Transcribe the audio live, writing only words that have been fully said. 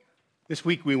This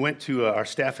week we went to, our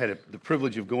staff had the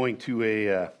privilege of going to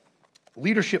a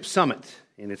leadership summit,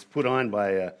 and it's put on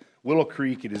by Willow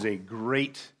Creek. It is a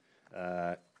great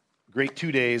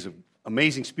 2 days of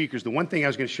amazing speakers. The one thing I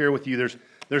was going to share with you,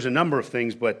 there's a number of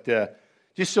things, but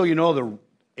just so you know,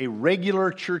 a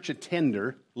regular church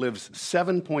attender lives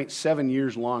 7.7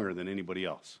 years longer than anybody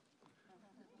else.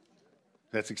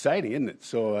 That's exciting, isn't it?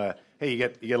 So, hey, you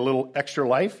get a little extra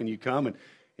life, and you come, and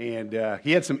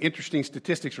he had some interesting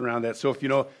statistics around that. So if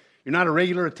you're not a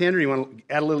regular attender, you want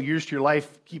to add a little years to your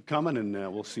life, keep coming, and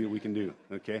we'll see what we can do.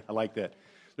 Okay, I like that.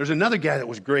 There's another guy that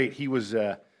was great. He was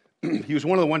one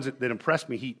of the ones that impressed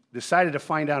me. He decided to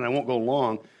find out, and I won't go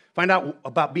long, find out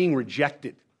about being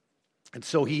rejected. And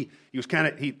so he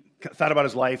thought about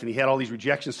his life, and he had all these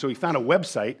rejections. So he found a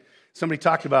website. Somebody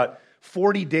talked about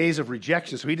 40 days of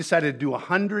rejection. So he decided to do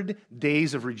 100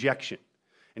 days of rejection.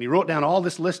 And he wrote down all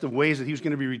this list of ways that he was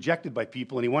going to be rejected by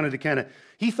people, and he wanted to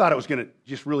he thought it was going to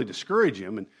just really discourage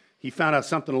him, and he found out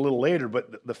something a little later.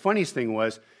 But the funniest thing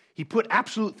was, he put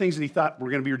absolute things that he thought were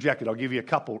going to be rejected. I'll give you a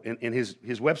couple. And his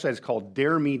website is called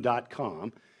dareme.com,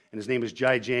 and his name is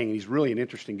Jai Jang, and he's really an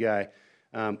interesting guy.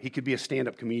 He could be a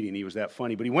stand-up comedian. He was that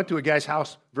funny. But he went to a guy's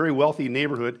house, very wealthy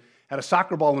neighborhood, had a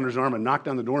soccer ball under his arm, and knocked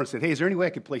on the door and said, "Hey, is there any way I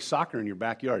could play soccer in your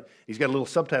backyard?" He's got a little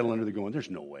subtitle under there going, "There's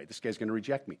no way. This guy's going to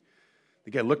reject me." The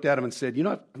guy looked at him and said,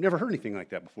 I've never heard anything like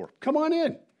that before. Come on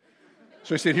in.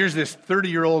 So he said, here's this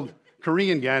 30-year-old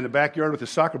Korean guy in the backyard with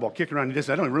his soccer ball kicking around. He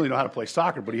said, I don't really know how to play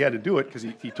soccer, but he had to do it because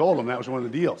he told him that was one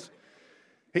of the deals.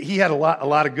 He had a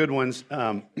lot of good ones.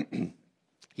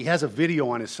 He has a video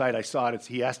on his site. I saw it.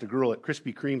 He asked a girl at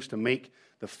Krispy Kreme's to make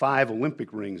the 5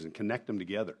 Olympic rings and connect them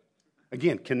together.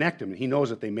 Again, connect them. He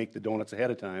knows that they make the donuts ahead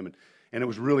of time, and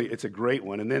it's a great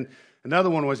one. And then another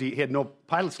one was he had no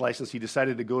pilot's license. He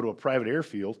decided to go to a private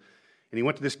airfield, and he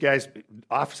went to this guy's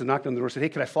office and knocked on the door and said, "Hey,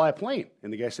 can I fly a plane?"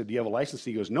 And the guy said, "Do you have a license?"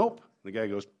 He goes, "Nope." And the guy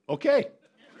goes, "Okay."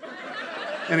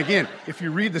 And again, if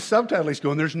you read the subtitle, he's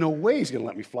going, there's no way he's going to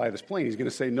let me fly this plane. He's going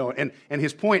to say no. And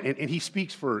his point, and he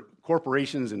speaks for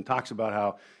corporations and talks about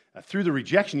how through the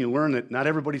rejection you learn that not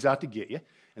everybody's out to get you,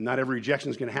 and not every rejection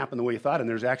is going to happen the way you thought, and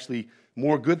there's actually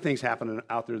more good things happening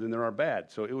out there than there are bad.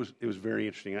 So it was very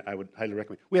interesting. I would highly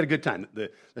recommend. We had a good time.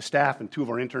 The staff and 2 of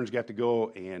our interns got to go,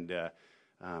 and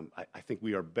I think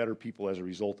we are better people as a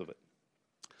result of it.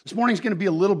 This morning's going to be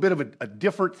a little bit of a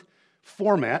different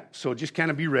format, so just kind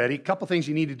of be ready. A couple things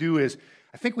you need to do is,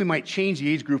 I think we might change the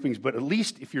age groupings, but at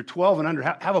least if you're 12 and under,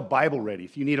 have a Bible ready.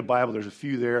 If you need a Bible, there's a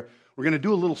few there. We're going to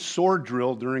do a little sword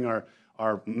drill during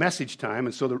our message time,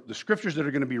 and so the scriptures that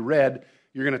are going to be read,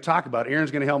 you're going to talk about. Aaron's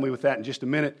going to help me with that in just a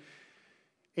minute.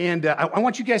 And I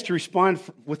want you guys to respond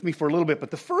with me for a little bit,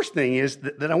 but the first thing is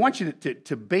that I want you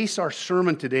to base our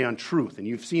sermon today on truth. And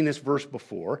you've seen this verse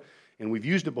before, and we've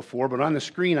used it before, but on the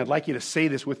screen, I'd like you to say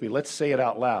this with me. Let's say it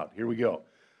out loud. Here we go.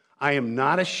 I am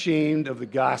not ashamed of the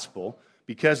gospel,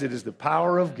 because it is the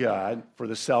power of God for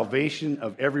the salvation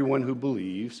of everyone who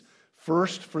believes,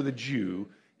 first for the Jew,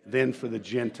 then for the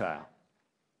Gentile.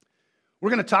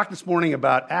 We're going to talk this morning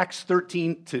about Acts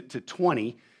 13 to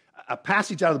 20, a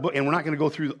passage out of the book, and we're not going to go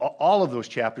through all of those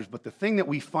chapters, but the thing that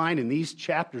we find in these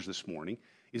chapters this morning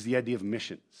is the idea of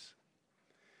missions.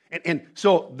 And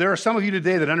so there are some of you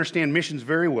today that understand missions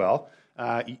very well.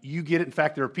 You get it. In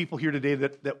fact, there are people here today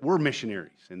that were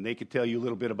missionaries, and they could tell you a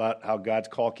little bit about how God's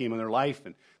call came in their life,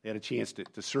 and they had a chance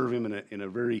to serve Him in a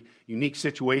very unique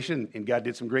situation, and God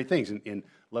did some great things, and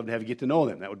love to have you get to know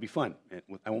them. That would be fun. And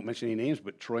I won't mention any names,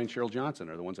 but Troy and Cheryl Johnson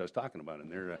are the ones I was talking about,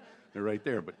 and they're right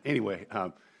there. But anyway,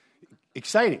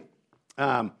 exciting.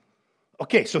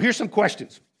 Okay, so here's some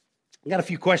questions. I got a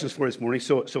few questions for you this morning,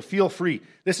 so feel free.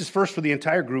 This is first for the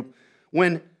entire group.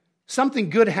 When something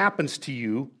good happens to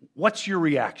you, what's your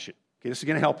reaction? Okay, this is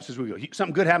going to help us as we go.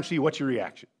 Something good happens to you, what's your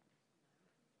reaction?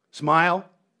 Smile?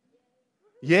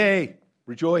 Yay.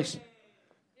 Rejoice?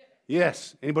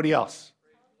 Yes. Anybody else?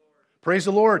 Praise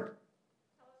the Lord.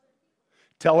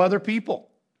 Tell other people.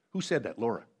 Who said that?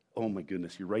 Laura. Oh my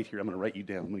goodness, you're right here. I'm going to write you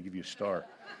down. I'm going to give you a star.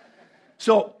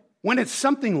 So when it's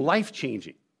something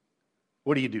life-changing,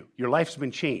 what do? Your life's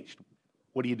been changed.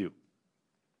 What do?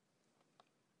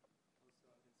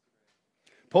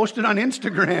 Post it on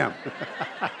Instagram.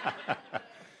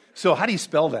 So how do you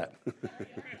spell that?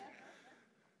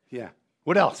 Yeah.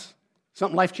 What else?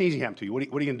 Something life-changing happened to you. What are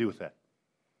you going to do with that?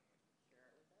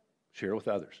 Share it with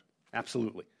others.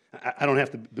 Absolutely. I don't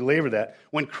have to belabor that.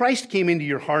 When Christ came into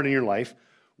your heart and your life,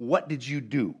 what did you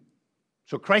do?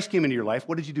 So Christ came into your life.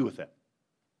 What did you do with that?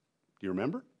 Do you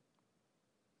remember?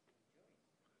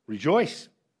 Rejoice.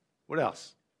 What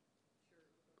else?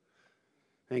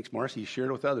 Thanks, Marcy. You shared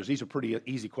it with others. These are pretty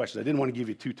easy questions. I didn't want to give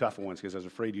you 2 tough ones because I was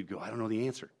afraid you'd go, I don't know the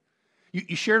answer.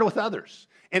 You shared it with others.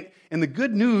 And the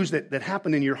good news that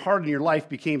happened in your heart and your life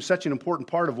became such an important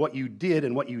part of what you did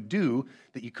and what you do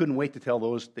that you couldn't wait to tell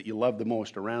those that you loved the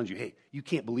most around you, hey, you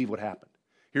can't believe what happened.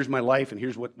 Here's my life, and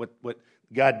here's what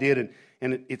God did.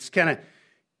 And it's kind of,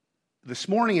 this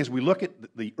morning as we look at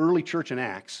the early church in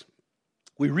Acts,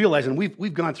 we realize, and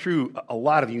we've gone through a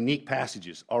lot of unique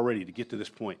passages already to get to this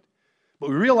point, but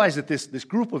we realize that this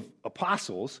group of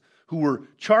apostles who were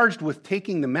charged with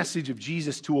taking the message of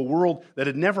Jesus to a world that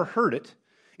had never heard it,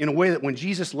 in a way that when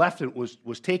Jesus left and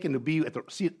was taken to be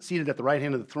seated at the right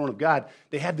hand of the throne of God,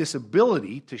 they had this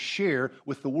ability to share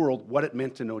with the world what it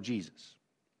meant to know Jesus.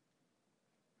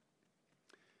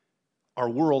 Our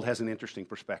world has an interesting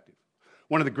perspective.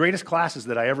 One of the greatest classes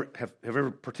that I have ever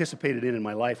participated in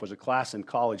my life was a class in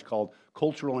college called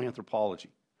Cultural Anthropology.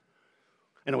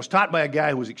 And it was taught by a guy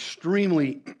who was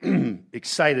extremely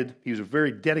excited. He was a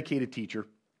very dedicated teacher.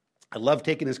 I loved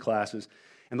taking his classes.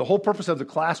 And the whole purpose of the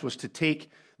class was to take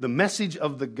the message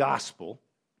of the gospel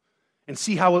and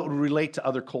see how it would relate to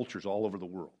other cultures all over the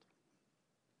world.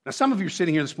 Now, some of you are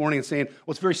sitting here this morning and saying,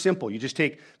 well, it's very simple. You just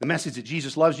take the message that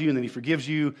Jesus loves you and that he forgives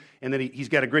you and that he's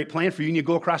got a great plan for you and you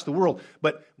go across the world.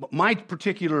 But my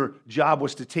particular job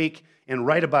was to take and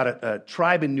write about a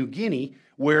tribe in New Guinea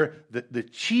where the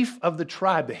chief of the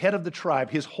tribe, the head of the tribe,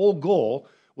 his whole goal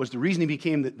was, the reason he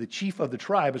became the chief of the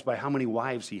tribe is by how many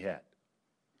wives he had.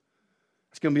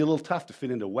 It's going to be a little tough to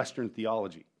fit into Western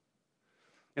theology.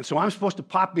 And so I'm supposed to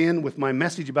pop in with my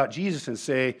message about Jesus and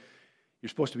say, you're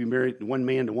supposed to be married one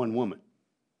man to one woman.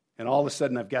 And all of a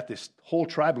sudden I've got this whole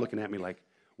tribe looking at me like,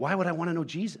 why would I want to know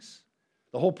Jesus?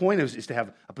 The whole point is to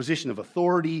have a position of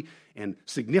authority and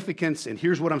significance, and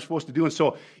here's what I'm supposed to do. And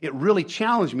so it really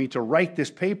challenged me to write this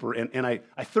paper, and I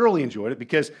thoroughly enjoyed it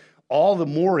because all the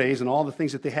mores and all the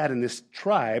things that they had in this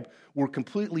tribe were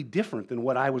completely different than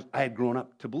what I had grown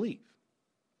up to believe.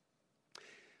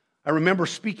 I remember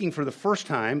speaking for the first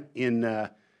time in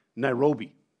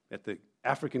Nairobi at the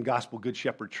African Gospel Good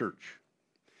Shepherd Church.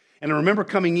 And I remember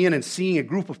coming in and seeing a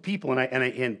group of people,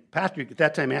 and Patrick at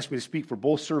that time asked me to speak for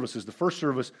both services. The first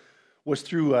service was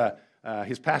through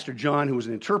his pastor John, who was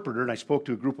an interpreter, and I spoke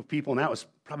to a group of people, and that was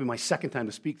probably my second time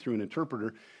to speak through an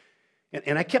interpreter.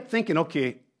 And I kept thinking,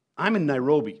 okay, I'm in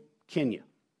Nairobi, Kenya,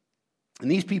 and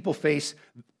these people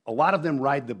a lot of them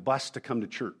ride the bus to come to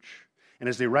church. And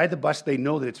as they ride the bus, they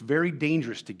know that it's very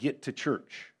dangerous to get to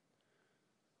church.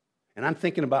 And I'm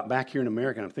thinking about back here in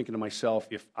America, and I'm thinking to myself,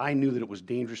 if I knew that it was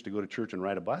dangerous to go to church and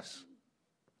ride a bus,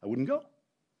 I wouldn't go.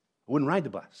 I wouldn't ride the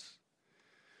bus.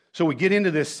 So we get into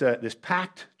this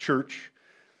packed church,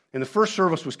 and the first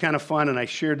service was kind of fun, and I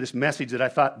shared this message that I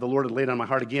thought the Lord had laid on my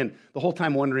heart again, the whole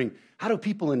time wondering, how do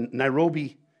people in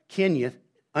Nairobi, Kenya,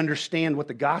 understand what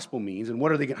the gospel means, and how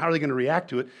are they going to react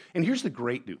to it? And here's the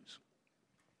great news.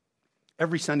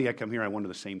 Every Sunday I come here, I wonder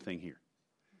the same thing here.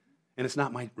 And it's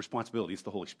not my responsibility, it's the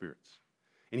Holy Spirit's.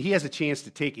 And he has a chance to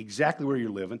take exactly where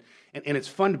you're living, and it's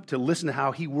fun to listen to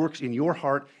how he works in your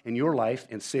heart and your life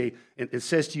and say, and it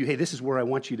says to you, hey, this is where I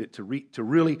want you to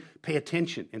really pay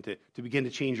attention and to begin to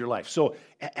change your life. So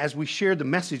as we shared the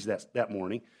message that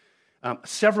morning,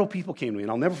 several people came to me,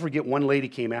 and I'll never forget one lady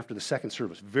came after the second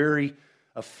service, very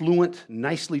affluent,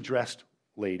 nicely dressed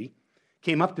lady,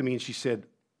 came up to me and she said,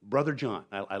 Brother John,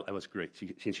 I was great. She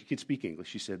could speak English.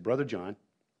 She said, Brother John,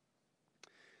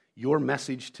 your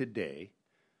message today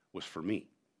was for me.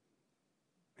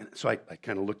 And so I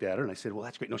kind of looked at her and I said, well,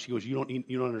 that's great. No, she goes, you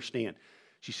don't understand.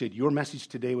 She said, your message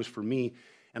today was for me,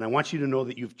 and I want you to know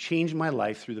that you've changed my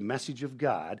life through the message of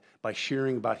God by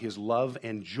sharing about his love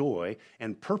and joy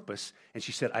and purpose. And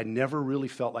she said, I never really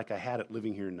felt like I had it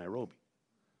living here in Nairobi.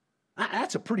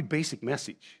 That's a pretty basic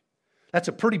message. That's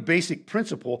a pretty basic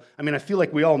principle. I mean, I feel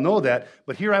like we all know that,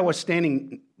 but here I was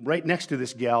standing right next to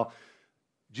this gal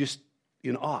just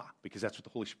in awe, because that's what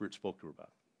the Holy Spirit spoke to her about.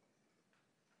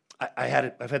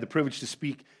 I've had the privilege to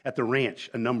speak at the ranch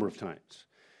a number of times,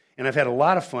 and I've had a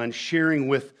lot of fun sharing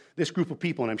with this group of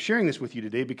people, and I'm sharing this with you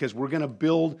today because we're going to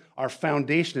build our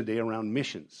foundation today around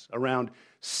missions, around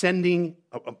sending,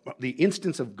 the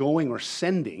instance of going or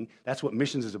sending. That's what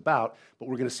missions is about, but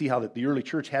we're going to see how the early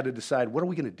church had to decide, what are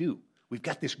we going to do? We've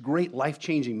got this great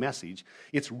life-changing message.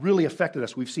 It's really affected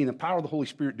us. We've seen the power of the Holy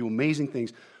Spirit do amazing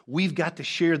things. We've got to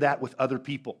share that with other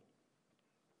people.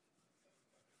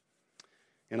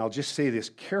 And I'll just say this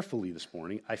carefully this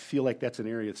morning. I feel like that's an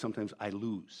area that sometimes I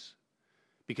lose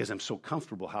because I'm so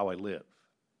comfortable how I live.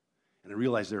 And I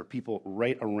realize there are people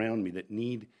right around me that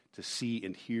need to see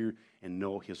and hear and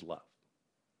know his love.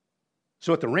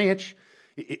 So at the ranch,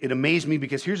 it amazed me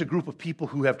because here's a group of people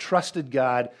who have trusted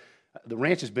God The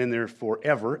ranch has been there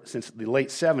forever, since the late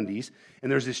 70s,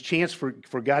 and there's this chance for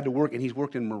God to work, and he's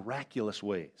worked in miraculous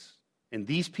ways. And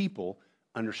these people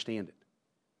understand it.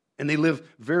 And they live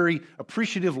very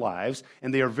appreciative lives,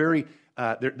 and they are very,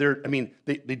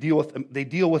 they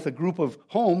deal with a group of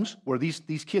homes where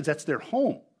these kids, that's their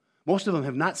home. Most of them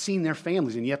have not seen their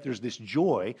families, and yet there's this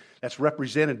joy that's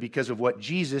represented because of what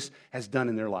Jesus has done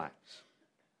in their lives.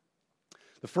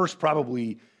 The first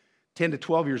probably 10 to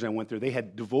 12 years I went there, they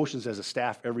had devotions as a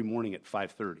staff every morning at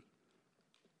 5:30.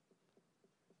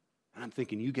 And I'm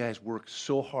thinking, you guys work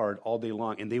so hard all day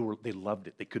long, and they loved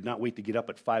it. They could not wait to get up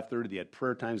at 5:30. They had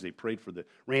prayer times. They prayed for the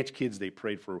ranch kids. They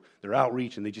prayed for their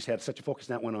outreach, and they just had such a focus.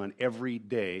 And that went on every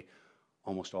day,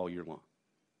 almost all year long.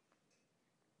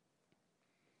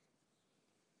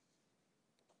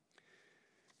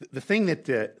 The thing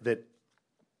that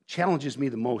challenges me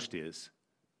the most is,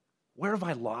 where have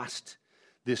I lost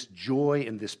this joy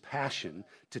and this passion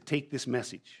to take this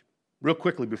message? Real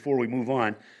quickly before we move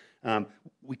on,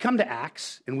 we come to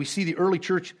Acts and we see the early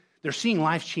church, they're seeing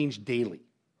lives change daily.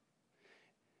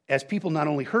 As people not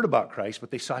only heard about Christ,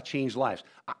 but they saw changed lives.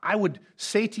 I would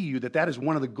say to you that is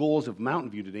one of the goals of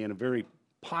Mountain View today in a very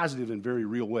positive and very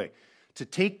real way. To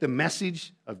take the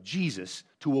message of Jesus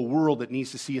to a world that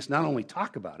needs to see us not only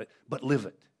talk about it, but live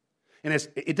it. And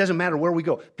it doesn't matter where we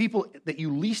go. People that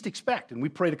you least expect, and we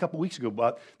prayed a couple weeks ago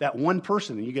about that one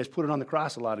person, and you guys put it on the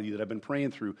cross, a lot of you that I've been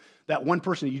praying through, that one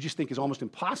person that you just think is almost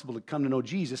impossible to come to know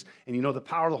Jesus, and you know the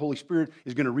power of the Holy Spirit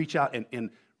is going to reach out and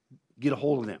get a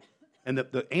hold of them. And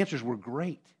the answers were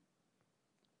great.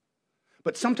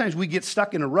 But sometimes we get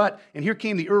stuck in a rut, and here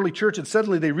came the early church, and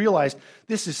suddenly they realized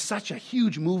this is such a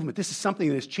huge movement. This is something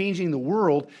that is changing the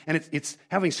world, and it's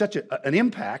having such an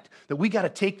impact that we got to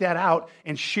take that out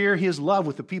and share his love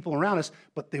with the people around us,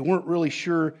 but they weren't really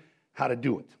sure how to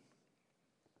do it.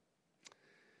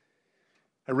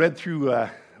 I read through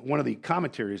one of the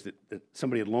commentaries that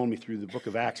somebody had loaned me through the book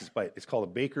of Acts. It's called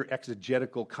a Baker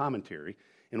Exegetical Commentary.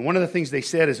 And one of the things they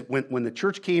said is when the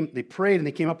church came, they prayed and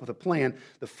they came up with a plan.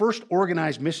 The first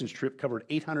organized missions trip covered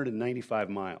 895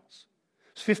 miles.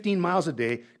 It's 15 miles a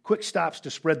day, quick stops to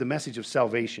spread the message of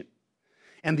salvation.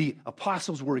 And the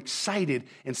apostles were excited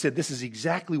and said, this is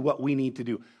exactly what we need to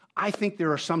do. I think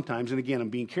there are some times, and again, I'm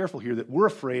being careful here, that we're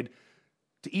afraid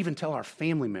to even tell our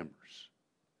family members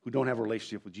who don't have a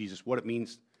relationship with Jesus what it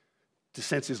means to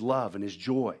sense his love and his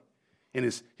joy and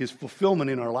his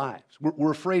fulfillment in our lives.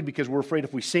 We're afraid because we're afraid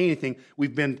if we say anything,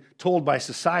 we've been told by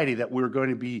society that we're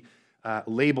going to be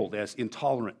labeled as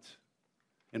intolerant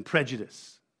and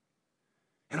prejudiced.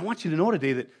 And I want you to know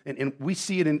today that, and we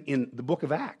see it in the book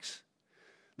of Acts,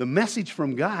 the message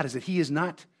from God is that he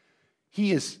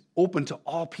is open to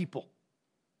all people,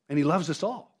 and he loves us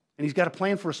all, and he's got a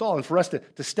plan for us all. And for us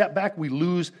to step back, we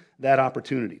lose that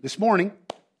opportunity. This morning,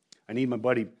 I need my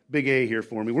buddy Big A here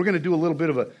for me. We're going to do a little bit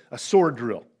of a sword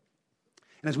drill.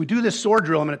 And as we do this sword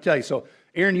drill, I'm going to tell you. So,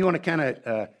 Aaron, you want to kind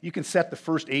of, you can set the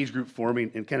first age group for me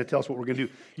and kind of tell us what we're going to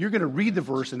do. You're going to read the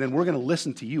verse, and then we're going to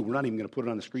listen to you. We're not even going to put it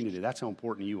on the screen today. That's how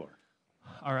important you are.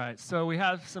 All right, so we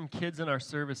have some kids in our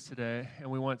service today,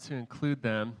 and we want to include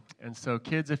them. And so,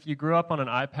 kids, if you grew up on an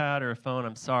iPad or a phone,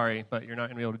 I'm sorry, but you're not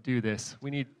going to be able to do this.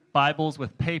 We need Bibles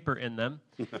with paper in them.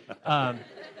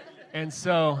 And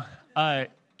so...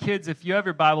 kids, if you have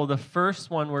your Bible, the first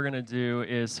one we're going to do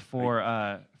is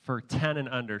for 10 and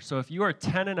under. So if you are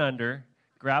 10 and under,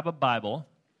 grab a Bible,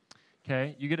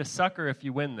 okay? You get a sucker if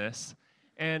you win this.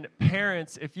 And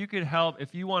parents, if you could help,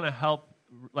 if you want to help,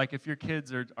 like if your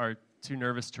kids are too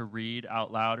nervous to read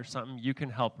out loud or something, you can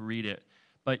help read it.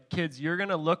 But kids, you're going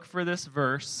to look for this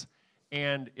verse,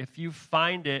 and if you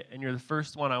find it and you're the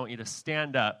first one, I want you to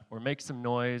stand up or make some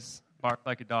noise, bark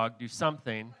like a dog, do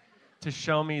something to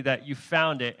show me that you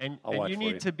found it. And you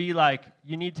need to be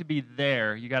you need to be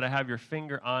there. You got to have your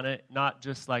finger on it, not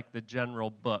just like the general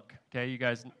book. Okay, you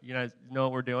guys know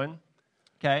what we're doing?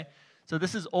 Okay, so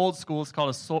this is old school. It's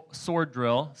called a sword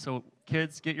drill. So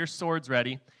kids, get your swords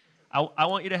ready. I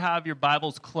want you to have your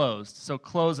Bibles closed. So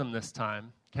close them this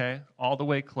time, okay? All the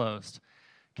way closed.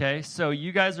 Okay, so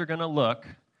you guys are going to look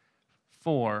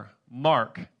for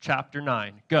Mark chapter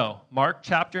 9. Go. Mark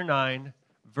chapter 9.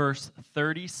 Verse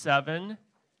 37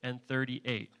 and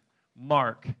 38.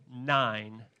 Mark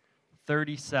 9,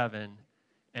 37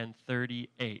 and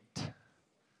 38.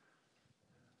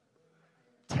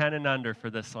 10 and under for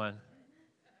this one.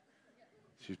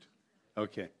 Shoot.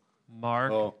 Okay.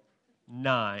 Mark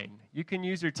 9. You can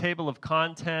use your table of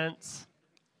contents.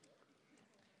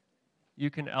 You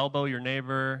can elbow your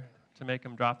neighbor to make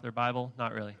them drop their Bible.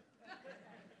 Not really.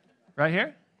 Right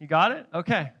here? You got it?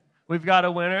 Okay. We've got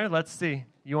a winner. Let's see.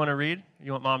 You want to read?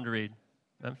 You want Mom to read?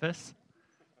 Memphis?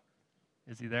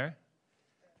 Is he there?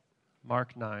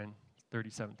 Mark 9,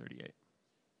 37, 38.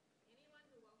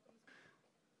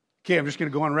 Okay, I'm just going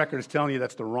to go on record as telling you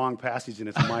that's the wrong passage and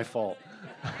it's my fault.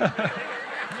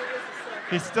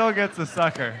 He still gets a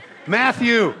sucker.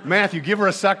 Matthew, give her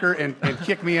a sucker and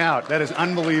kick me out. That is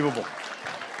unbelievable.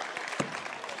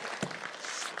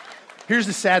 Here's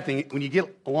the sad thing. When you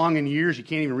get along in years, you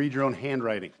can't even read your own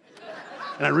handwriting.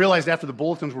 And I realized after the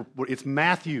bulletins, it's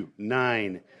Matthew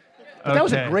 9. But that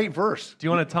was a great verse. Do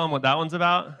you want to tell them what that one's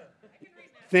about?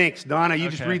 Thanks, Donna. You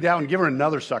just read that one. Give her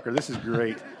another sucker. This is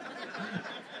great.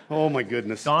 Oh, my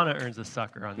goodness. Donna earns a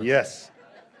sucker on this. Yes.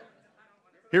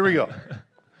 Here we go.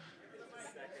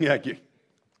 Yeah. Then Jesus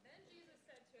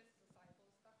said to his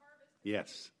disciples, "The harvest is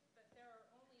Yes. great, but there are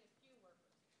only a few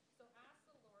workers. So ask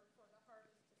the Lord for the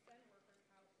harvest to send workers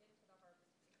out into the harvest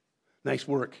field." Nice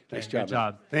work. Nice job. Good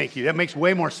job. Thank you. That makes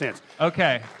way more sense.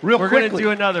 Okay. Real We're going to quickly-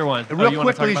 do another one. Real you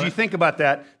wanna talk quickly, as about you it? think about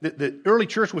that, the early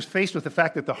church was faced with the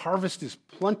fact that the harvest is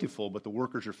plentiful, but the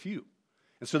workers are few.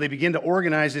 And so they begin to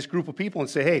organize this group of people and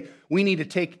say, hey, we need to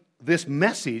take this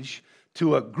message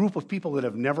to a group of people that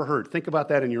have never heard. Think about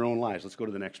that in your own lives. Let's go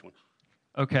to the next one.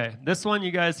 Okay, this one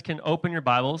you guys can open your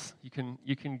Bibles. You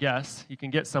can guess. You can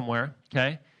get somewhere.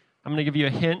 Okay, I'm going to give you a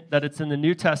hint that it's in the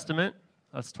New Testament.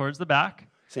 That's towards the back.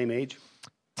 Same age?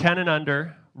 10 and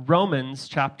under. Romans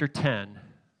chapter 10.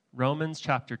 Romans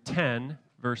chapter 10,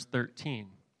 verse 13.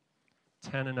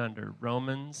 10 and under.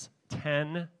 Romans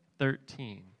 10,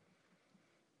 13.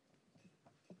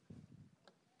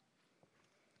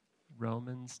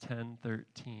 Romans 10,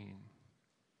 13.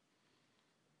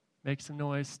 Make some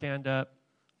noise. Stand up.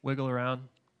 Wiggle around.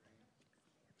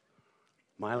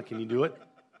 Mila, can you do it?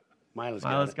 Mila's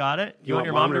got it. You want want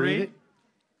your mom to read read? it?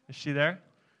 Is she there?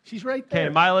 She's right Okay,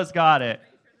 there. Mila's got it.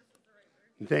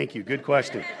 Thank you. Good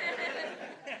question.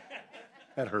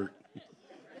 That hurt. For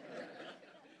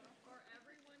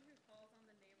everyone who calls on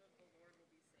the name of the Lord will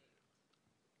be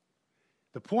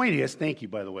saved. The point is, thank you,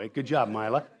 by the way. Good job,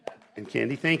 Mila and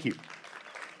Candy. Thank you.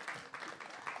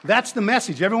 That's the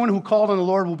message. Everyone who called on the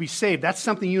Lord will be saved. That's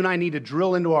something you and I need to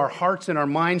drill into our hearts and our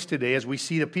minds today as we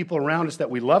see the people around us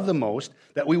that we love the most,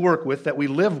 that we work with, that we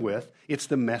live with. It's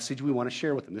the message we want to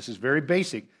share with them. This is very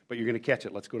basic, but you're going to catch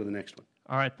it. Let's go to the next one.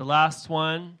 All right, the last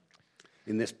one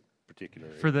In this particular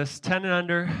area. for this 10 and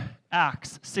under,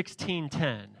 Acts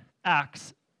 16:10.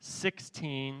 Acts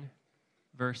 16,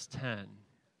 verse 10.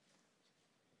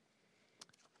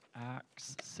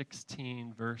 Acts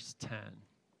 16, verse 10.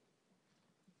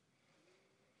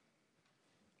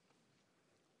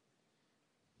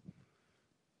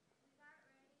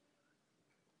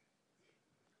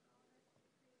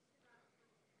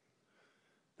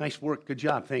 Nice work. Good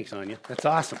job. Thanks, Anya. That's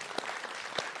awesome.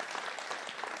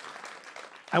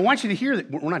 I want you to hear that.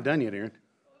 We're not done yet, Aaron.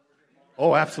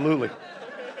 Oh, absolutely.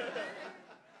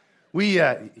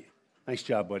 Nice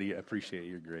job, buddy. I appreciate it.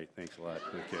 You're great. Thanks a lot.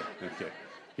 Okay.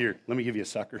 Here, let me give you a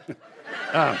sucker.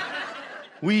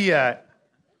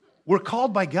 We're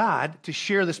called by God to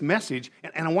share this message,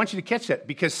 and I want you to catch that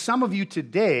because some of you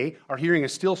today are hearing a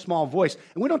still small voice,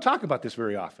 and we don't talk about this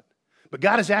very often. But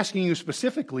God is asking you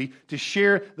specifically to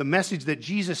share the message that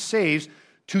Jesus saves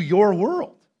to your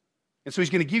world. And so he's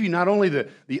going to give you not only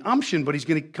the unction, but he's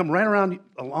going to come right around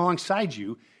alongside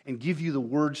you and give you the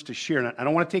words to share. And I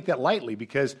don't want to take that lightly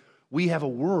because we have a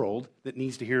world that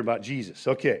needs to hear about Jesus.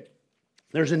 Okay,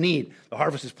 there's a need. The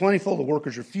harvest is plentiful. The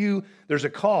workers are few. There's a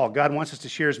call. God wants us to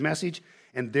share his message,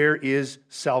 and there is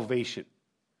salvation.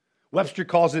 Webster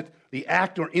calls it the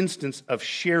act or instance of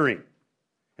sharing.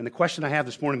 And the question I have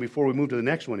this morning before we move to the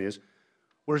next one is,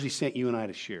 where's he sent you and I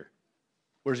to share?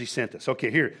 Where's he sent us? Okay,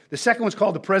 here. The second one's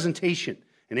called the presentation.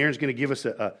 And Aaron's going to give us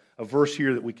a verse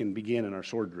here that we can begin in our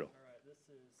sword drill. All right,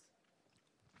 this is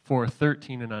for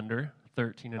 13 and under.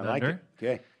 13 and I like under. it.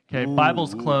 Okay. Okay,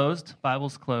 Bible's closed.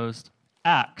 Bible's closed.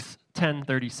 Acts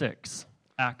 10:36.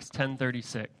 Acts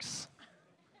 10:36.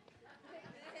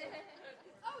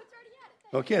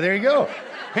 Okay, there you go.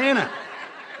 Hannah.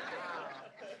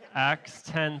 Acts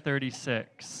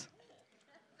 10:36.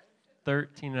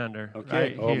 13 and under.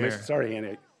 Okay. Right here. Sorry,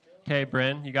 Hannah. Okay,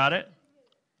 Bryn, you got it?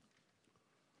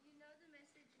 You know the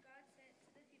message God sent to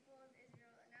the people of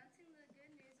Israel, announcing the good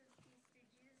news of peace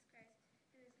through Jesus Christ,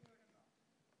 who is Lord of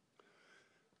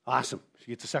all. Awesome.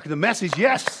 She gets a sucker. The message,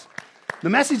 yes. The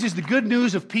message is the good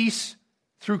news of peace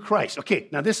through Christ. Okay,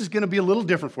 now this is going to be a little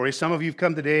different for you. Some of you have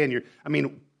come today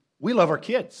and we love our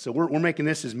kids, so we're making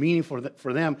this as meaningful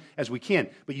for them as we can.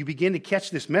 But you begin to catch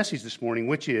this message this morning,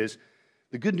 which is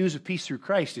the good news of peace through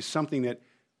Christ is something that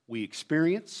we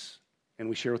experience and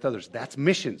we share with others. That's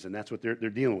missions, and that's what they're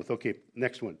dealing with. Okay,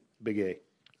 next one, big A.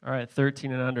 All right,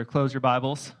 13 and under. Close your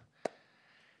Bibles.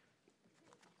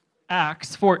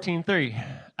 Acts 14:3.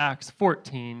 Acts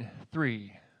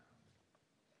 14:3.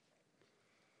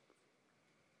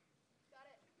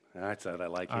 That's what I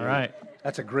like. All right.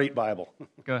 That's a great Bible.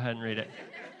 Go ahead and read it.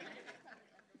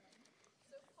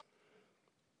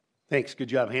 Thanks. Good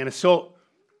job, Hannah. So,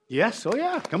 yes. Oh,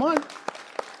 yeah. Come on.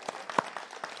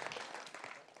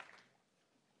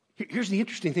 Here's the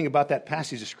interesting thing about that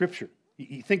passage of Scripture.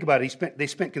 You think about it. They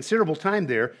spent considerable time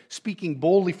there speaking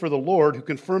boldly for the Lord, who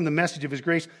confirmed the message of His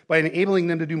grace by enabling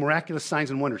them to do miraculous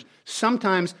signs and wonders.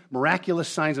 Sometimes miraculous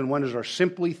signs and wonders are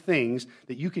simply things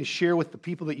that you can share with the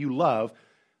people that you love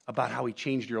about how He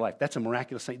changed your life. That's a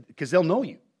miraculous sign because they'll know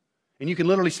you. And you can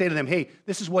literally say to them, hey,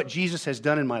 this is what Jesus has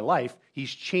done in my life.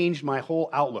 He's changed my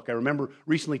whole outlook. I remember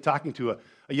recently talking to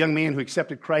a young man who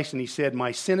accepted Christ, and he said,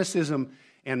 my cynicism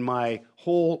and my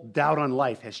whole doubt on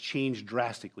life has changed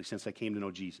drastically since I came to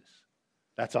know Jesus.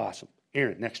 That's awesome.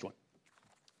 Aaron, next one.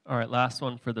 All right, last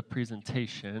one for the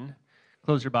presentation.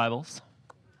 Close your Bibles.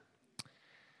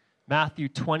 Matthew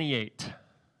 28.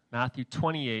 Matthew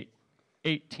 28,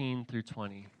 18 through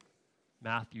 20.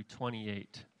 Matthew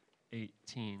 28,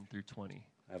 18 through 20.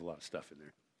 I have a lot of stuff in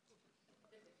there.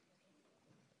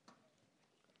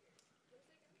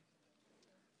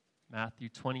 Matthew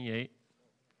 28,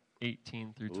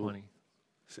 18 through 20.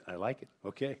 I like it.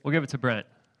 Okay. We'll give it to Brent.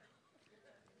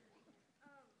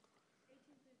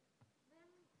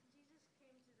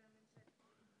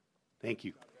 Thank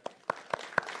you.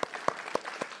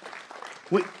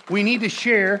 We need to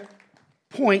share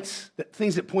points,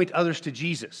 things that point others to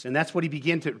Jesus. And that's what he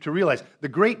began to realize. The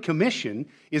Great Commission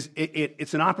is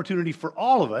it's an opportunity for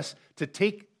all of us to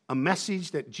take a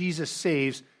message that Jesus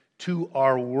saves to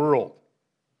our world.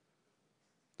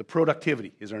 The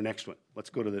productivity is our next one. Let's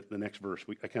go to the next verse.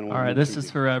 All right, this is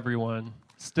for everyone.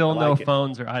 Still no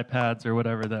phones or iPads or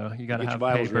whatever, though. You got to have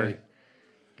paper.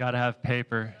 Got to have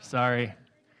paper. Sorry.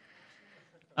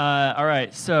 All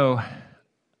right, so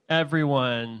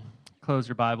everyone, close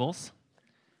your Bibles.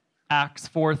 Acts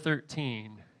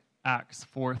 4:13. Acts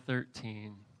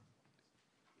 4:13.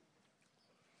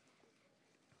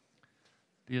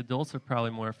 The adults are probably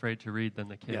more afraid to read than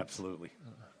the kids. Yeah, absolutely.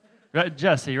 Right,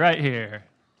 Jesse, right here.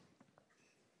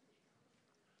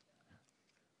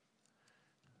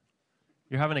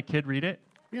 You're having a kid read it?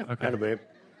 Yeah, okay. Atta babe.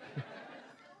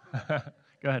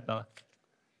 Go ahead, Bella.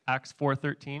 Acts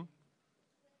 4:13.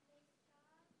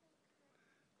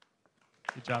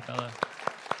 Good job, Bella.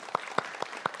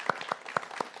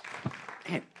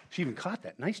 Man, she even caught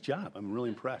that. Nice job. I'm really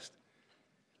impressed.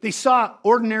 They saw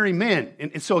ordinary men.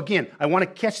 And so again, I want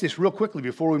to catch this real quickly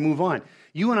before we move on.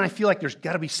 You and I feel like there's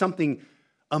got to be something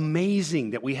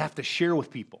amazing that we have to share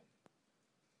with people.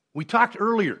 We talked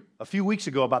earlier, a few weeks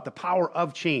ago, about the power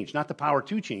of change, not the power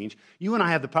to change. You and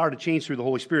I have the power to change through the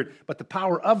Holy Spirit, but the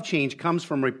power of change comes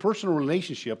from a personal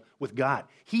relationship with God.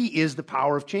 He is the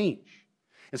power of change.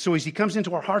 And so as He comes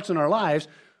into our hearts and our lives,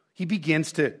 He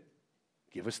begins to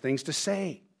give us things to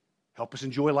say, help us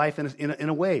enjoy life in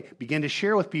a way, begin to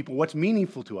share with people what's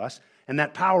meaningful to us, and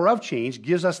that power of change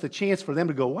gives us the chance for them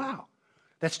to go, wow,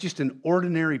 that's just an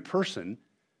ordinary person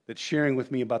that's sharing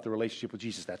with me about the relationship with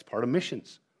Jesus. That's part of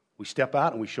missions. We step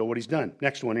out and we show what He's done.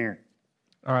 Next one, Aaron.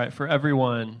 All right, for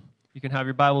everyone, you can have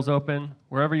your Bibles open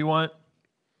wherever you want.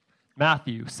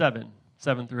 Matthew 7,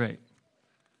 7 through 8.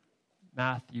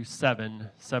 Matthew 7,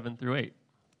 7 through 8.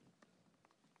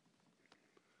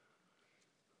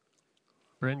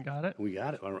 Bryn got it? We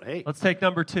got it. All right. Hey. Let's take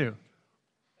number 2.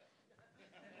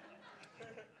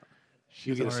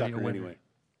 You get a already sucker winner. anyway.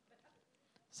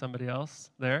 Somebody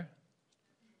else there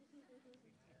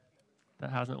that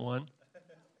hasn't won?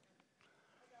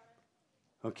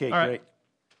 Okay, All right. great.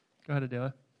 Go ahead,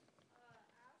 Adela.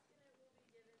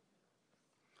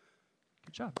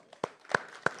 Good job.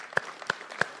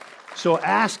 So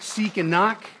ask, seek, and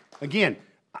knock. Again,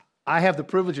 I have the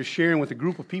privilege of sharing with a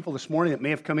group of people this morning that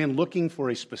may have come in looking for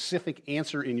a specific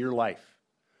answer in your life.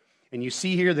 And you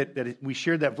see here that we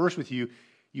shared that verse with you.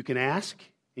 You can ask,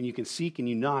 and you can seek, and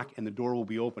you knock, and the door will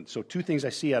be open. So 2 things I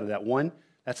see out of that. 1,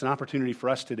 that's an opportunity for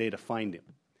us today to find Him.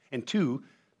 And 2,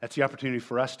 that's the opportunity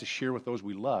for us to share with those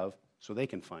we love so they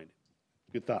can find it.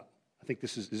 Good thought. I think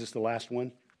is this the last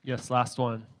one? Yes, last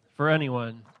one. For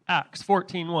anyone, Acts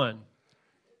 14:1.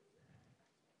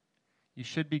 You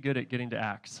should be good at getting to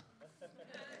Acts.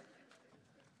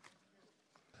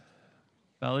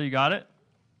 Bella, you got it?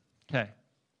 Okay.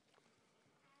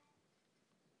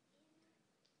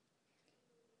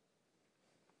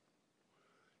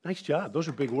 Nice job. Those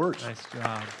are big words. Nice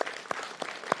job.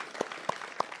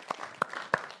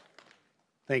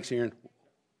 Thanks, Aaron.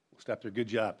 We'll stop there. Good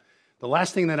job. The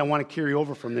last thing that I want to carry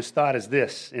over from this thought is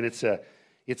this, and it's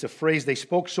It's a phrase, they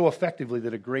spoke so effectively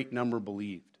that a great number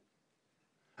believed.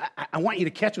 I want you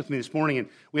to catch with me this morning, and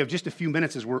we have just a few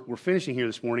minutes as we're finishing here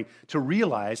this morning, to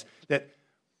realize that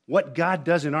what God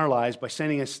does in our lives by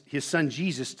sending us his son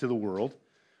Jesus to the world,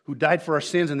 who died for our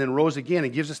sins and then rose again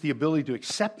and gives us the ability to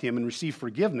accept him and receive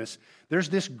forgiveness, there's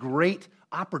this great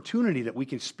opportunity that we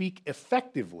can speak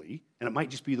effectively, and it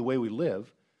might just be the way we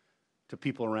live, to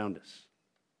people around us.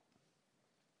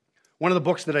 One of the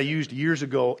books that I used years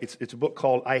ago, it's a book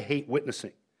called I Hate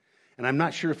Witnessing. And I'm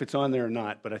not sure if it's on there or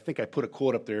not, but I think I put a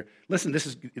quote up there. Listen,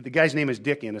 the guy's name is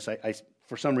Dick Ennis. I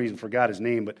for some reason forgot his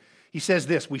name, but he says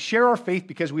this: we share our faith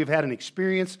because we have had an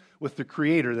experience with the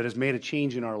Creator that has made a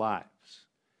change in our lives.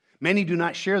 Many do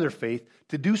not share their faith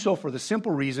to do so for the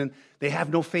simple reason they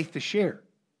have no faith to share,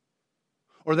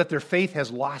 or that their faith has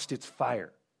lost its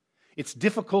fire. It's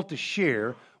difficult to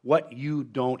share what you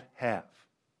don't have.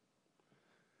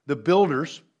 The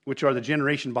builders, which are the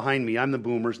generation behind me, I'm the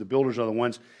boomers, the builders are the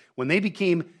ones, when they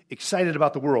became excited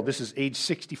about the world, this is age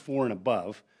 64 and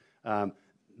above,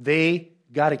 they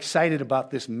got excited about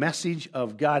this message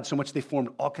of God so much they formed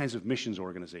all kinds of missions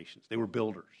organizations. They were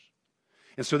builders.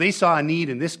 And so they saw a need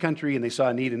in this country, and they saw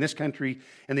a need in this country,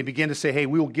 and they began to say, hey,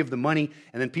 we will give the money,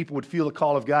 and then people would feel the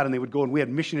call of God, and they would go, and we had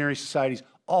missionary societies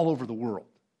all over the world.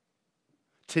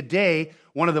 Today,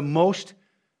 one of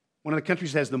the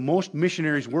countries that has the most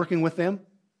missionaries working with them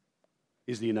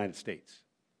is the United States.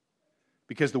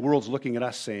 Because the world's looking at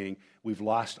us saying, we've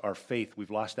lost our faith,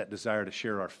 we've lost that desire to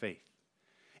share our faith.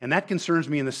 And that concerns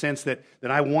me in the sense that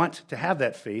I want to have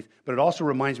that faith, but it also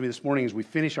reminds me this morning as we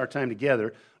finish our time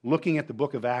together, looking at the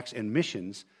book of Acts and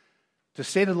missions, to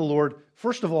say to the Lord,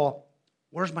 first of all,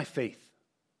 where's my faith?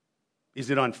 Is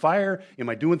it on fire? Am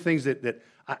I doing things that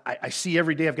I see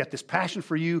every day? I've got this passion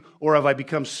for you, or have I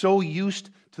become so used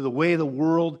to the way the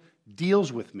world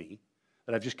deals with me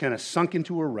that I've just kind of sunk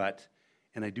into a rut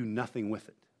and I do nothing with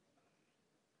it?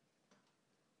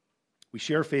 We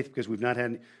share faith because we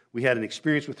had an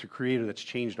experience with the Creator that's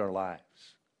changed our lives.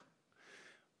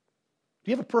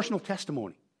 Do you have a personal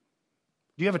testimony?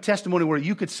 Do you have a testimony where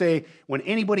you could say, when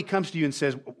anybody comes to you and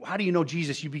says, how do you know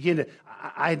Jesus? You begin to,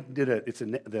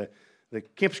 the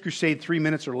Campus Crusade 3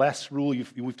 minutes or less rule.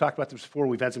 We've talked about this before.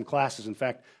 We've had some classes. In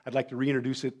fact, I'd like to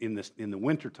reintroduce it in the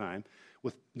wintertime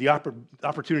with the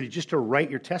opportunity just to write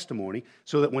your testimony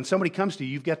so that when somebody comes to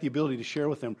you, you've got the ability to share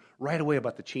with them right away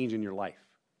about the change in your life.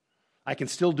 I can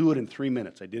still do it in 3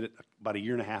 minutes. I did it about a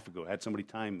year and a half ago. I had somebody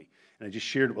time me, and I just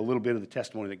shared a little bit of the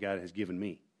testimony that God has given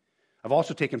me. I've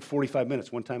also taken 45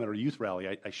 minutes. One time at our youth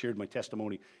rally, I shared my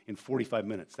testimony in 45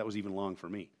 minutes. That was even long for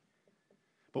me.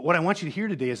 But what I want you to hear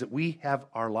today is that we have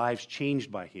our lives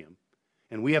changed by Him,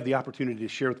 and we have the opportunity to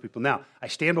share with people. Now, I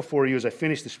stand before you as I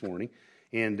finish this morning,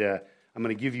 and I'm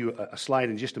going to give you a slide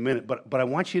in just a minute, but I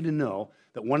want you to know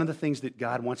that one of the things that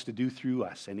God wants to do through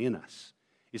us and in us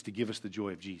is to give us the joy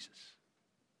of Jesus.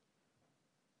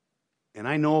 And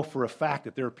I know for a fact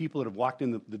that there are people that have walked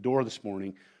in the door this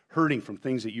morning hurting from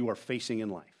things that you are facing in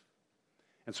life.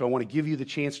 And so I want to give you the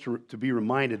chance to be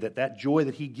reminded that joy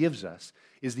that He gives us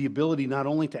is the ability not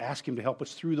only to ask Him to help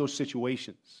us through those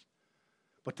situations,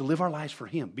 but to live our lives for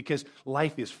Him, because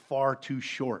life is far too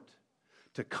short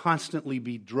to constantly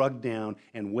be drugged down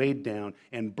and weighed down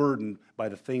and burdened by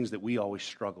the things that we always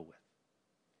struggle with.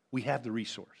 We have the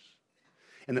resource.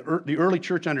 And the early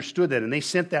church understood that, and they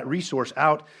sent that resource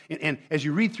out. And as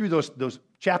you read through those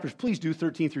chapters, please do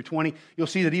 13 through 20, you'll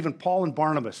see that even Paul and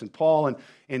Barnabas and Paul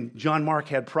and John Mark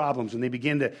had problems, and they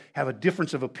began to have a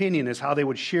difference of opinion as how they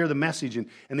would share the message. And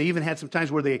they even had some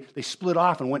times where they split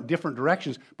off and went different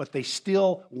directions, but they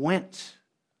still went.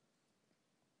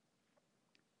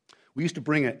 We used to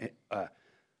bring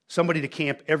somebody to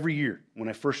camp every year when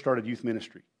I first started youth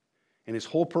ministry. And his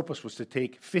whole purpose was to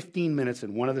take 15 minutes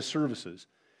in one of the services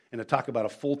and to talk about a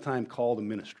full-time call to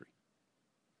ministry.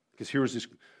 Because here was this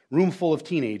room full of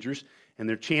teenagers, and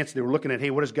they were looking at,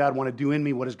 hey, what does God want to do in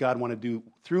me? What does God want to do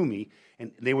through me?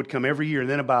 And they would come every year. And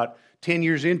then about 10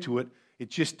 years into it,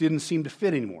 it just didn't seem to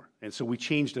fit anymore. And so we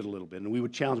changed it a little bit. And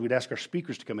we'd ask our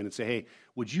speakers to come in and say, hey,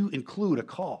 would you include a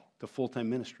call to full-time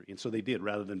ministry? And so they did,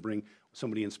 rather than bring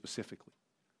somebody in specifically.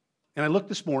 And I looked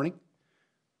this morning,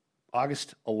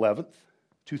 August 11th,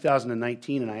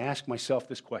 2019, and I asked myself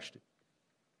this question.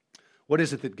 What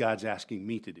is it that God's asking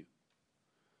me to do?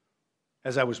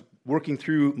 As I was working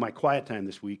through my quiet time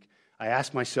this week, I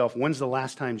asked myself, when's the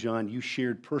last time, John, you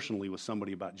shared personally with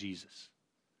somebody about Jesus?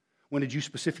 When did you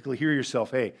specifically hear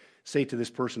yourself, hey, say to this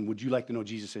person, would you like to know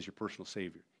Jesus as your personal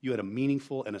Savior? You had a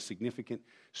meaningful and a significant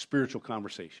spiritual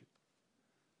conversation.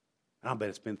 And I'll bet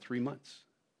it's been 3 months.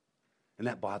 And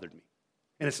that bothered me.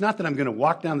 And it's not that I'm going to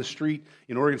walk down the street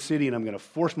in Oregon City and I'm going to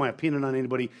force my opinion on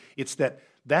anybody. It's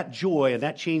that joy and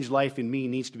that changed life in me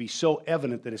needs to be so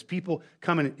evident that as people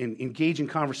come and engage in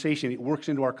conversation, it works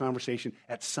into our conversation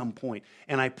at some point.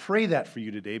 And I pray that for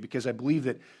you today because I believe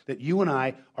that you and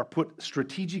I are put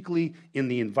strategically in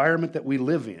the environment that we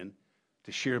live in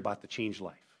to share about the changed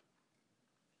life.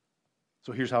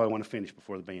 So here's how I want to finish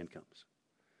before the band comes.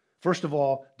 First of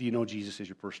all, do you know Jesus as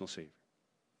your personal Savior?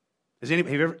 Have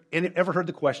you ever heard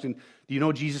the question, do you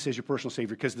know Jesus as your personal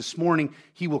Savior? Because this morning,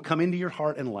 He will come into your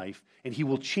heart and life, and He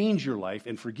will change your life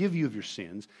and forgive you of your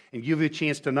sins and give you a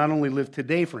chance to not only live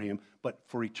today for Him, but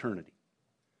for eternity.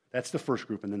 That's the first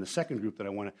group. And then the second group that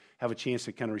I want to have a chance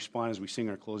to kind of respond as we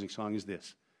sing our closing song is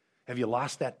this. Have you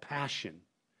lost that passion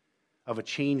of a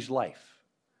changed life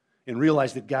and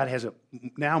realize that God has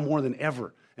now more than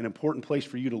ever an important place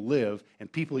for you to live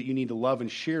and people that you need to love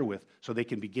and share with so they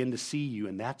can begin to see you,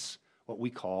 and that's what we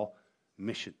call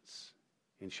missions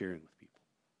in sharing with people.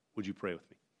 Would you pray with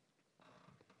me?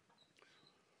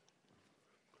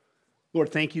 Lord,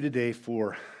 thank you today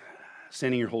for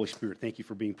sending your Holy Spirit. Thank you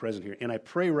for being present here. And I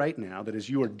pray right now that as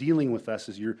you are dealing with us,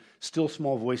 as your still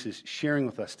small voices sharing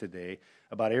with us today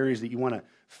about areas that you want to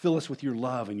fill us with your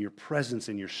love and your presence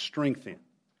and your strength in,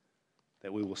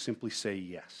 that we will simply say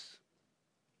yes.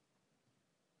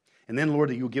 And then, Lord,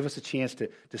 that you'll give us a chance to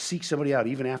seek somebody out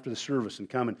even after the service and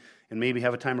come and maybe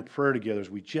have a time of prayer together as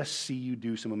we just see you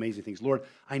do some amazing things. Lord,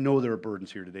 I know there are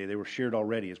burdens here today. They were shared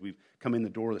already as we've come in the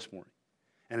door this morning.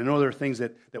 And I know there are things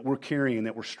that we're carrying and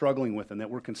that we're struggling with and that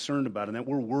we're concerned about and that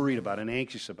we're worried about and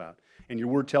anxious about. And your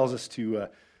word tells us to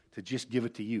just give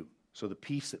it to you. So the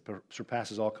peace that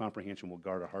surpasses all comprehension will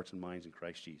guard our hearts and minds in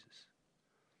Christ Jesus.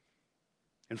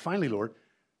 And finally, Lord,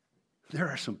 there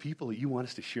are some people that you want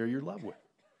us to share your love with.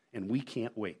 And we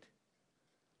can't wait.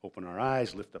 Open our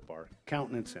eyes, lift up our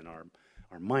countenance and our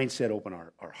mindset, open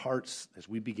our hearts as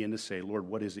we begin to say, Lord,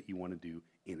 what is it you want to do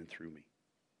in and through me?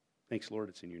 Thanks, Lord.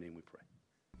 It's in your name we pray.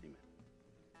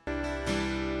 Amen.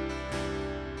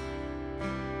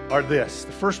 Are this.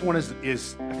 The first one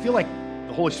is I feel like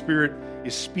the Holy Spirit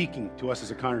is speaking to us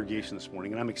as a congregation this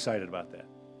morning, and I'm excited about that.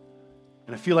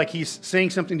 And I feel like He's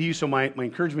saying something to you, so my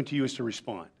encouragement to you is to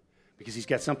respond. Because He's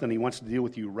got something He wants to deal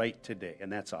with you right today,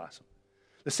 and that's awesome.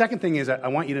 The second thing is I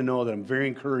want you to know that I'm very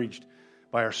encouraged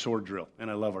by our sword drill, and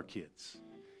I love our kids.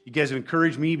 You guys have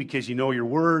encouraged me because you know your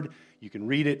word, you can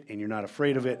read it, and you're not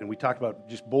afraid of it, and we talked about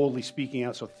just boldly speaking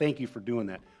out, so thank you for doing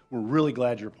that. We're really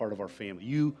glad you're a part of our family.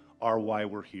 You are why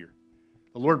we're here.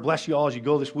 The Lord bless you all as you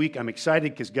go this week. I'm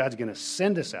excited because God's going to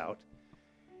send us out,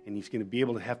 and He's going to be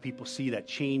able to have people see that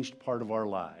changed part of our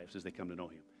lives as they come to know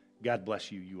Him. God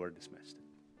bless you. You are dismissed.